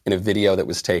clearly in a video that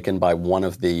was taken by one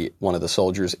of the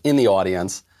soldiers in the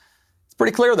audience. It's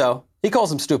pretty clear, though. He calls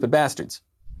them stupid bastards.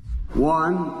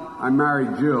 1, I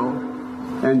married Jill.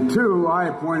 And 2, I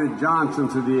appointed Johnson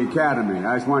to the academy.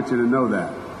 I just want you to know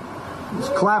that.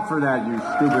 Just clap for that, you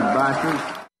stupid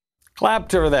bastards.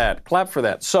 Clap for that. Clap for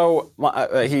that. So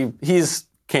his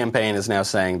campaign is now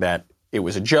saying that it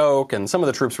was a joke, and some of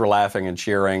the troops were laughing and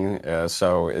cheering,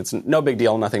 so it's no big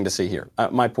deal, nothing to see here.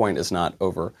 My point is not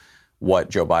over what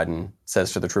Joe Biden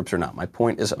says to the troops or not. My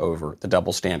point is over the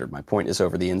double standard. My point is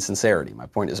over the insincerity. My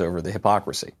point is over the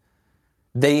hypocrisy.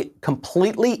 They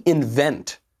completely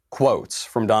invent quotes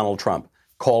from Donald Trump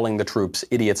calling the troops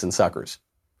idiots and suckers.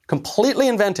 Completely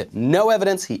invent it. No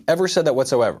evidence he ever said that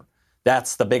whatsoever.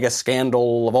 That's the biggest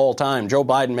scandal of all time. Joe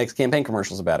Biden makes campaign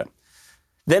commercials about it.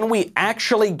 Then we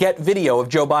actually get video of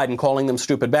Joe Biden calling them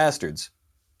stupid bastards.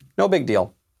 No big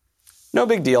deal. No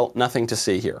big deal. Nothing to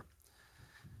see here.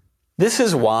 This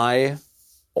is why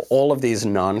all of these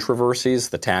non-controversies,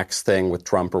 the tax thing with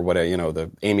Trump or whatever,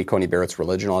 the Amy Coney Barrett's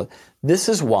religion, all that, this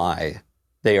is why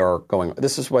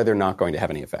this is why they're not going to have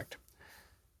any effect.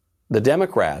 The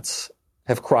Democrats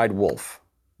have cried wolf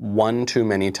one too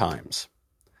many times.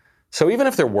 So even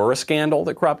if there were a scandal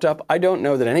that cropped up, I don't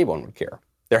know that anyone would care.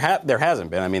 There hasn't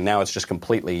been. I mean, now it's just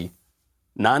completely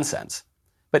nonsense.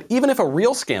 But even if a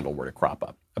real scandal were to crop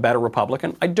up about a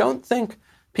Republican, I don't think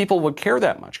people would care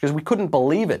that much because we couldn't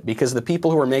believe it because the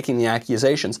people who are making the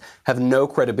accusations have no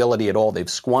credibility at all. They've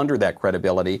squandered that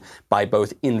credibility by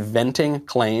both inventing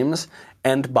claims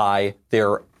and by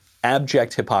their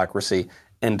abject hypocrisy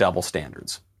and double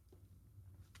standards.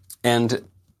 And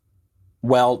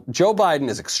while Joe Biden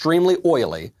is extremely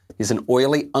oily, he's an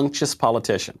oily, unctuous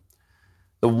politician.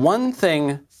 The one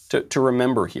thing to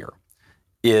remember here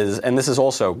is, and this is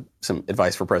also some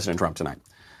advice for President Trump tonight,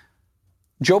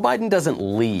 Joe Biden doesn't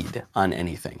lead on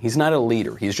anything. He's not a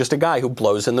leader. He's just a guy who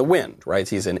blows in the wind, right?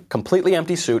 He's in a completely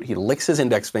empty suit. He licks his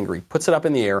index finger, he puts it up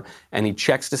in the air, and he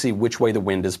checks to see which way the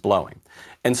wind is blowing.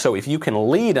 And so if you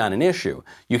can lead on an issue,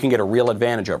 you can get a real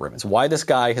advantage over him. It's why this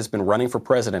guy has been running for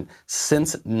president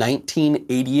since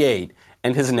 1988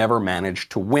 and has never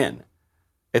managed to win.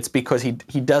 It's because he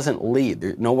doesn't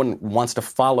lead. No one wants to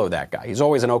follow that guy. He's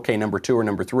always an okay number 2 or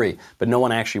number 3, but no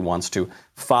one actually wants to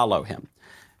follow him.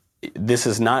 This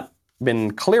has not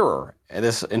been clearer,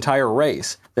 this entire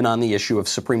race, than on the issue of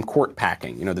Supreme Court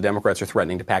packing. The Democrats are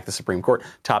threatening to pack the Supreme Court.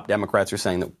 Top Democrats are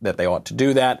saying that they ought to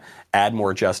do that, add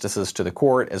more justices to the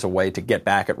court as a way to get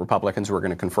back at Republicans who are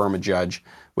going to confirm a judge,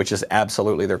 which is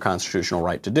absolutely their constitutional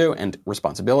right to do and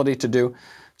responsibility to do.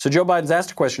 So Joe Biden's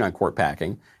asked a question on court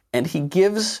packing, and he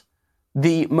gives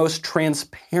the most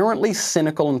transparently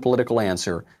cynical and political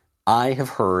answer I have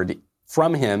heard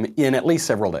from him in at least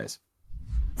several days.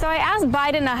 So I asked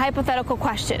Biden a hypothetical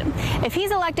question. If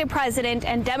he's elected president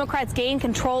and Democrats gain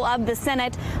control of the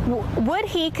Senate, would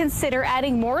he consider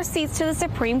adding more seats to the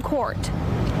Supreme Court?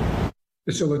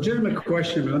 It's a legitimate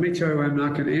question, but let me tell you, I'm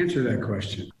not going to answer that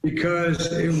question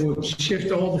because it will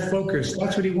shift all the focus.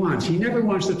 That's what he wants. He never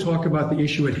wants to talk about the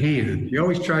issue at hand. He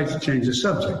always tries to change the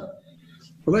subject.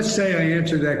 But let's say I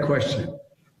answer that question.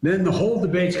 Then the whole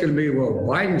debate's going to be, well,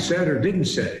 Biden said or didn't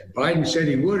say. Biden said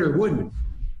he would or wouldn't.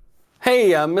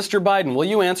 Hey, Mr. Biden, will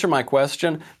you answer my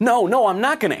question? No, I'm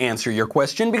not going to answer your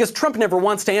question because Trump never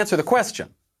wants to answer the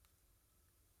question.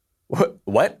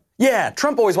 What? Yeah,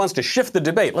 Trump always wants to shift the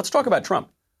debate. Let's talk about Trump.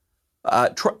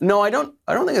 No, I don't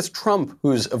think it's Trump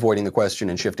who's avoiding the question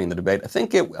and shifting the debate. I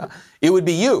think it would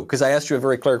be you because I asked you a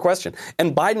very clear question.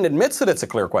 And Biden admits that it's a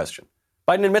clear question.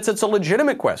 Biden admits it's a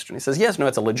legitimate question. He says, yes, no,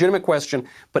 it's a legitimate question,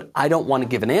 but I don't want to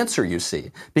give an answer, you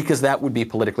see, because that would be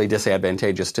politically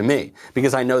disadvantageous to me.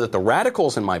 Because I know that the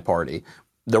radicals in my party,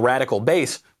 the radical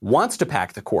base, wants to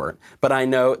pack the court, but I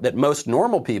know that most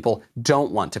normal people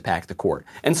don't want to pack the court.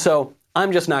 And so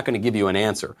I'm just not going to give you an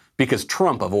answer because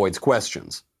Trump avoids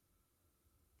questions.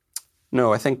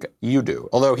 No, I think you do.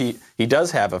 Although he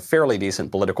does have a fairly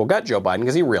decent political gut, Joe Biden,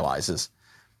 because he realizes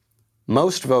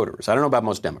most voters, I don't know about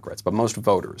most Democrats, but most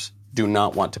voters do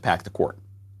not want to pack the court.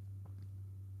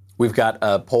 We've got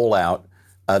a poll out.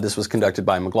 This was conducted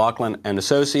by McLaughlin and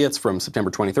Associates from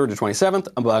September 23rd to 27th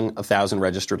among 1,000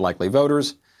 registered likely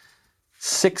voters.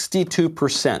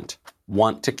 62%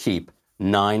 want to keep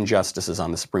 9 justices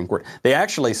on the Supreme Court. They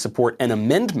actually support an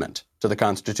amendment to the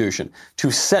Constitution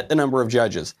to set the number of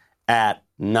judges at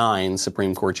 9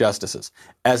 Supreme Court justices,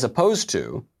 as opposed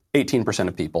to 18%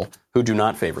 of people who do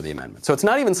not favor the amendment. So it's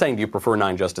not even saying, do you prefer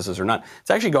 9 justices or not? It's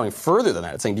actually going further than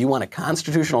that. It's saying, do you want a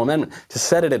constitutional amendment to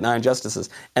set it at 9 justices?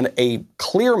 And a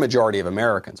clear majority of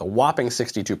Americans, a whopping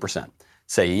 62%,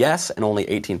 say yes, and only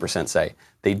 18% say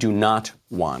they do not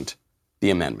want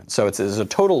the amendment. So it's a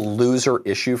total loser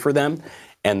issue for them,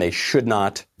 and they should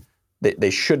not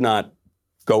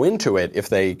go into it if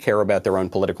they care about their own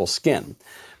political skin.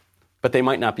 But they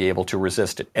might not be able to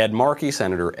resist it.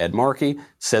 Senator Ed Markey,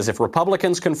 says if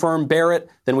Republicans confirm Barrett,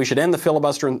 then we should end the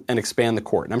filibuster and expand the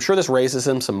court. And I'm sure this raises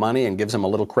him some money and gives him a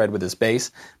little cred with his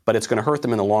base, but it's going to hurt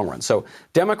them in the long run. So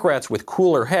Democrats with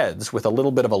cooler heads, with a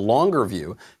little bit of a longer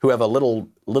view, who have a little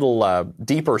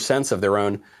deeper sense of their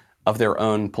own of their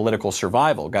own political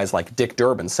survival. Guys like Dick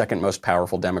Durbin, second most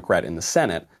powerful Democrat in the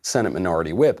Senate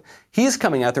Minority Whip, he's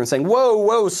coming out there and saying,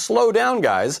 whoa, slow down,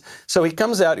 guys. So he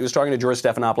comes out, he was talking to George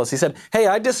Stephanopoulos, he said, hey,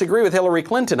 I disagree with Hillary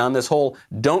Clinton on this whole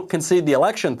don't concede the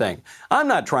election thing. I'm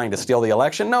not trying to steal the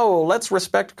election. No, let's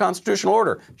respect constitutional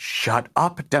order. Shut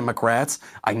up, Democrats.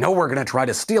 I know we're going to try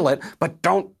to steal it, but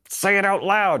don't say it out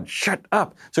loud. Shut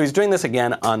up. So he's doing this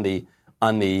again on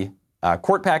the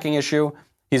court packing issue.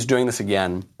 He's doing this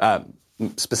again,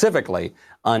 specifically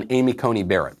on Amy Coney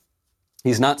Barrett.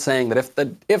 He's not saying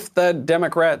that if the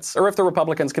Democrats or if the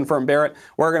Republicans confirm Barrett,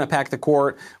 we're going to pack the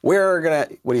court.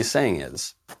 What he's saying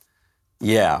is,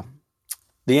 yeah,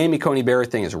 the Amy Coney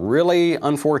Barrett thing is really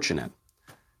unfortunate,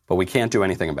 but we can't do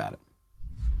anything about it.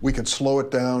 We could slow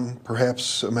it down,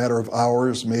 perhaps a matter of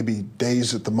hours, maybe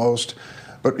days at the most,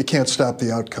 but we can't stop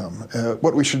the outcome.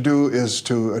 What we should do is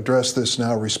to address this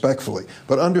now respectfully,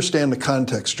 but understand the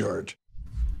context, George.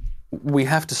 We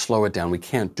have to slow it down. We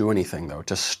can't do anything, though,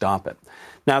 to stop it.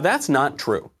 Now, that's not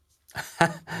true.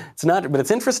 It's not, but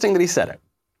it's interesting that he said it.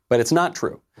 But it's not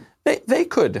true. They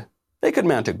could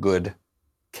mount a good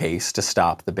case to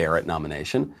stop the Barrett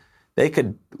nomination. They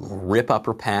could rip up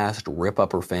her past, rip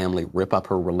up her family, rip up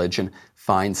her religion,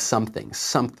 find something,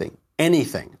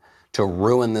 anything to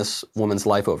ruin this woman's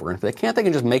life over. And if they can't, they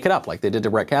can just make it up like they did to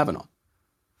Brett Kavanaugh.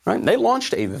 Right? They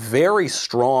launched a very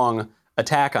strong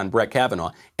attack on Brett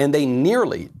Kavanaugh, and they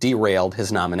nearly derailed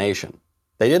his nomination.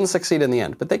 They didn't succeed in the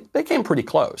end, but they came pretty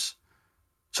close.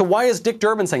 So why is Dick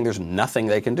Durbin saying there's nothing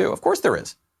they can do? Of course there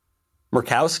is.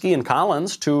 Murkowski and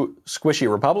Collins, two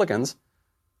squishy Republicans,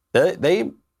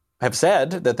 they have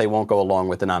said that they won't go along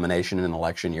with the nomination in an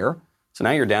election year. So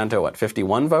now you're down to,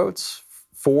 51 votes?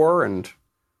 4 and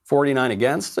 49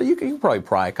 against? So you can probably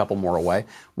pry a couple more away.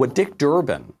 What Dick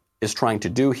Durbin is trying to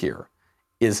do here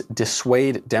is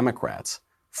dissuade Democrats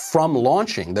from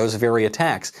launching those very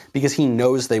attacks because he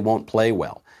knows they won't play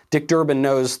well. Dick Durbin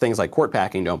knows things like court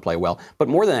packing don't play well, but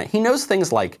more than that, he knows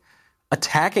things like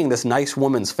attacking this nice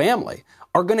woman's family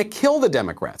are going to kill the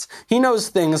Democrats. He knows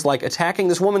things like attacking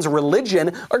this woman's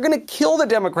religion are going to kill the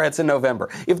Democrats in November.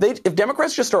 If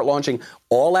Democrats just start launching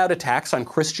all-out attacks on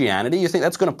Christianity, you think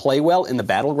that's going to play well in the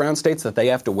battleground states that they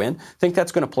have to win? Think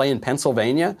that's going to play in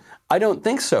Pennsylvania? I don't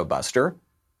think so, Buster.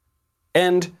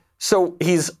 And so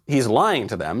he's lying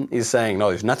to them. He's saying, no,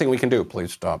 there's nothing we can do.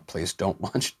 Please stop. Please don't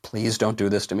launch. Please don't do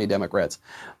this to me, Democrats.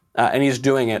 And he's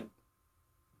doing it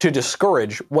to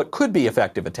discourage what could be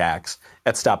effective attacks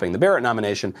at stopping the Barrett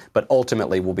nomination, but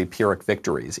ultimately will be Pyrrhic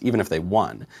victories, even if they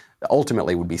won.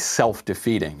 Ultimately would be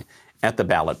self-defeating at the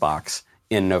ballot box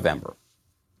in November.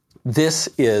 This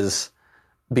is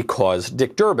because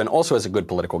Dick Durbin also has a good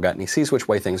political gut, and he sees which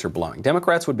way things are blowing.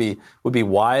 Democrats would be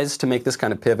wise to make this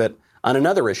kind of pivot on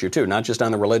another issue, too, not just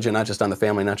on the religion, not just on the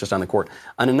family, not just on the court.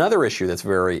 On another issue that's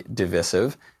very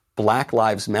divisive, Black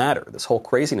Lives Matter, this whole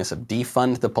craziness of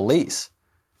defund the police.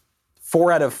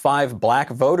 4 out of 5 black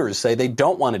voters say they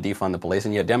don't want to defund the police,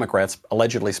 and yet Democrats,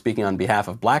 allegedly speaking on behalf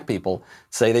of black people,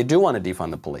 say they do want to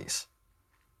defund the police.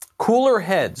 Cooler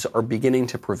heads are beginning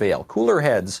to prevail. Cooler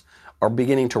heads are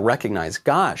beginning to recognize,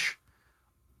 gosh,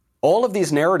 all of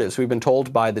these narratives we've been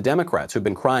told by the Democrats who've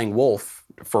been crying wolf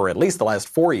for at least the last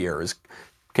 4 years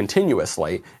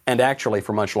continuously, and actually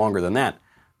for much longer than that,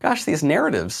 gosh, these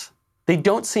narratives, they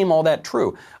don't seem all that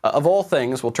true. Of all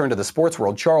things, we'll turn to the sports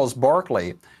world. Charles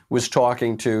Barkley was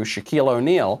talking to Shaquille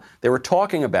O'Neal. They were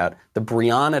talking about the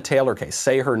Breonna Taylor case.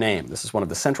 Say her name. This is one of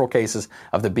the central cases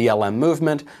of the BLM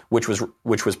movement, which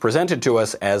was presented to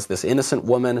us as this innocent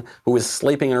woman who was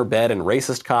sleeping in her bed, and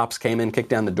racist cops came in, kicked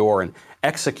down the door, and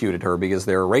executed her because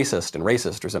they're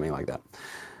racist or something like that.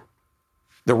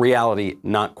 The reality,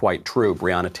 not quite true.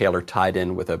 Breonna Taylor tied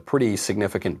in with a pretty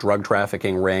significant drug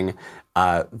trafficking ring.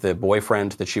 The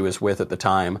boyfriend that she was with at the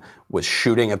time was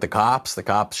shooting at the cops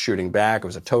shooting back. It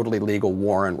was a totally legal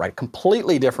warrant, right?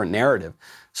 Completely different narrative.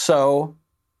 So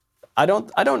I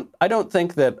don't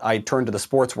think that I turn to the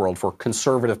sports world for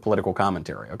conservative political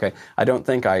commentary, okay? I don't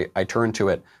think I turn to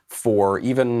it for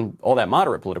even all that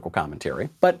moderate political commentary.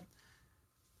 But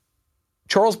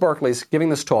Charles Barkley's giving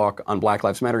this talk on Black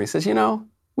Lives Matter. He says,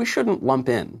 we shouldn't lump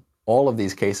in all of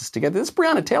these cases together. This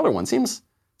Breonna Taylor one seems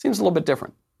a little bit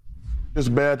different. It's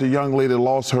bad the young lady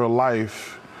lost her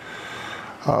life,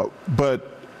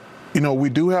 but we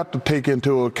do have to take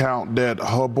into account that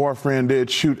her boyfriend did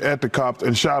shoot at the cops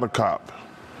and shot a cop.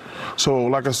 So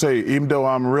like I say, even though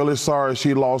I'm really sorry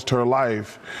she lost her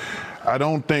life, I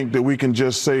don't think that we can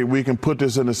just say we can put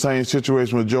this in the same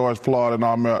situation with George Floyd and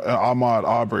Ahmaud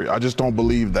Arbery. I just don't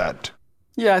believe that.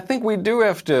 Yeah, I think we do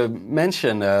have to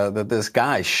mention that this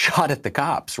guy shot at the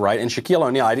cops, right? And Shaquille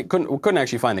O'Neal, I couldn't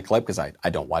actually find the clip because I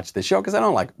don't watch this show because I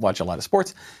don't watch a lot of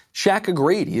sports. Shaq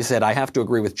agreed. He said, I have to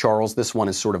agree with Charles. This one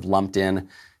is sort of lumped in.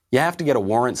 You have to get a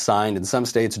warrant signed, and some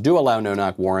states do allow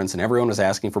no-knock warrants, and everyone was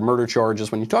asking for murder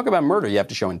charges. When you talk about murder, you have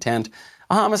to show intent.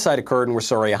 A homicide occurred, and we're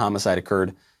sorry a homicide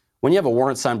occurred. When you have a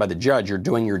warrant signed by the judge, you're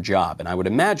doing your job, and I would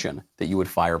imagine that you would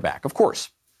fire back. Of course,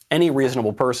 any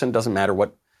reasonable person, doesn't matter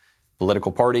what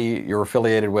political party you're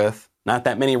affiliated with. Not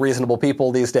that many reasonable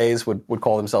people these days would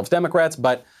call themselves Democrats,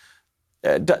 but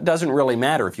it doesn't really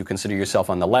matter if you consider yourself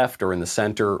on the left or in the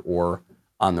center or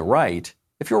on the right.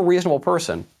 If you're a reasonable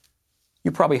person, you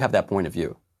probably have that point of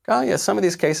view. Oh, yeah, some of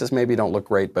these cases maybe don't look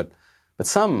great, but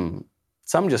some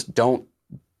just don't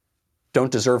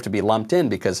deserve to be lumped in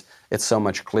because it's so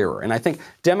much clearer. And I think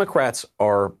Democrats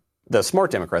are, the smart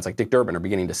Democrats like Dick Durbin, are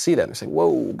beginning to see that. They're saying,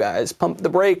 whoa, guys, pump the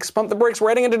brakes. We're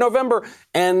heading into November,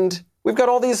 and we've got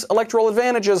all these electoral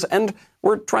advantages, and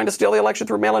we're trying to steal the election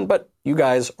through mail-in, but you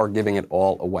guys are giving it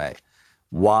all away.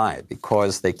 Why?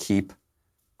 Because they keep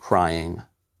crying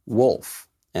wolf.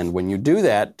 And when you do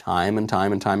that time and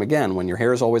time and time again, when your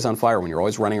hair is always on fire, when you're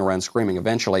always running around screaming,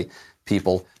 eventually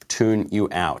people tune you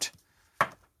out.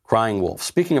 Crying wolf.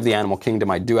 Speaking of the animal kingdom,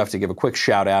 I do have to give a quick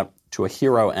shout out to a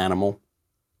hero animal.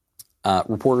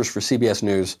 Reporters for CBS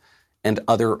News and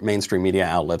other mainstream media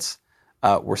outlets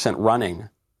were sent running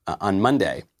on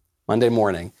Monday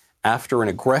morning, after an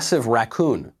aggressive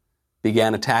raccoon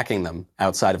began attacking them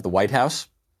outside of the White House.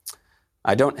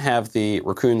 I don't have the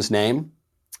raccoon's name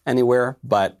anywhere,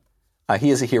 but he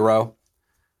is a hero.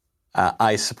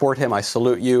 I support him. I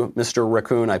salute you, Mr.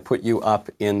 Raccoon. I put you up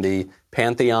in the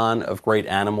pantheon of great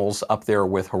animals, up there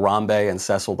with Harambe and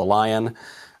Cecil the lion.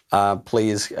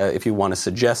 Please, if you want to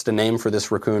suggest a name for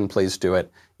this raccoon, please do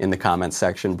it in the comments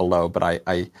section below. But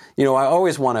I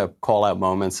always want to call out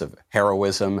moments of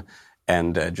heroism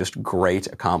and just great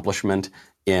accomplishment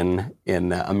in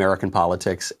American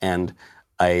politics, and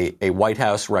a White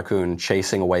House raccoon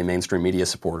chasing away mainstream media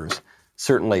supporters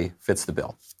certainly fits the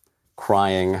bill.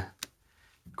 Crying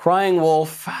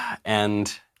wolf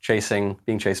and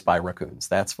being chased by raccoons.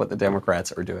 That's what the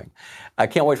Democrats are doing. I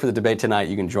can't wait for the debate tonight.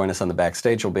 You can join us on the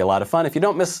backstage. It'll be a lot of fun. If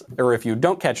you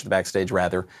don't catch the backstage,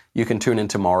 rather, you can tune in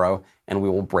tomorrow and we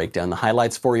will break down the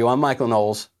highlights for you. I'm Michael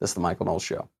Knowles. This is The Michael Knowles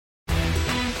Show.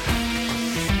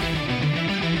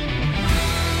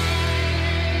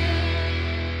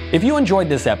 If you enjoyed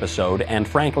this episode, and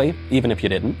frankly, even if you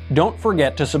didn't, don't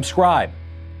forget to subscribe.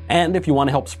 And if you want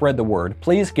to help spread the word,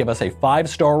 please give us a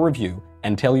 5-star review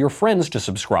and tell your friends to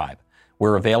subscribe.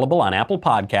 We're available on Apple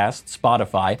Podcasts,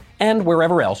 Spotify, and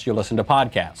wherever else you listen to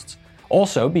podcasts.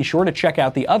 Also, be sure to check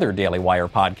out the other Daily Wire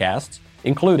podcasts,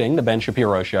 including The Ben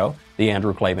Shapiro Show, The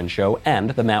Andrew Klavan Show,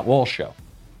 and The Matt Walsh Show.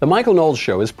 The Michael Knowles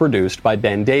Show is produced by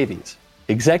Ben Davies.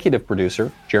 Executive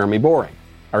producer, Jeremy Boring.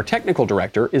 Our technical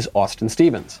director is Austin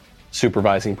Stevens.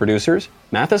 Supervising producers,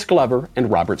 Mathis Glover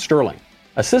and Robert Sterling.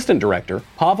 Assistant director,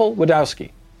 Pavel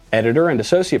Wadowski. Editor and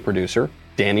associate producer,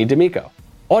 Danny D'Amico.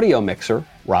 Audio mixer,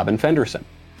 Robin Fenderson.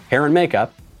 Hair and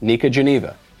makeup, Nika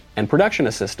Geneva. And production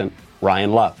assistant,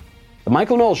 Ryan Love. The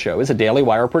Michael Knowles Show is a Daily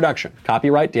Wire production.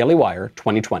 Copyright Daily Wire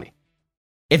 2020.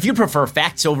 If you prefer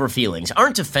facts over feelings,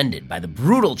 aren't offended by the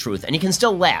brutal truth, and you can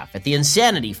still laugh at the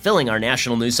insanity filling our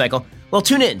national news cycle, well,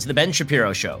 tune in to The Ben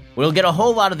Shapiro Show. We'll get a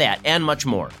whole lot of that and much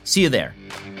more. See you there.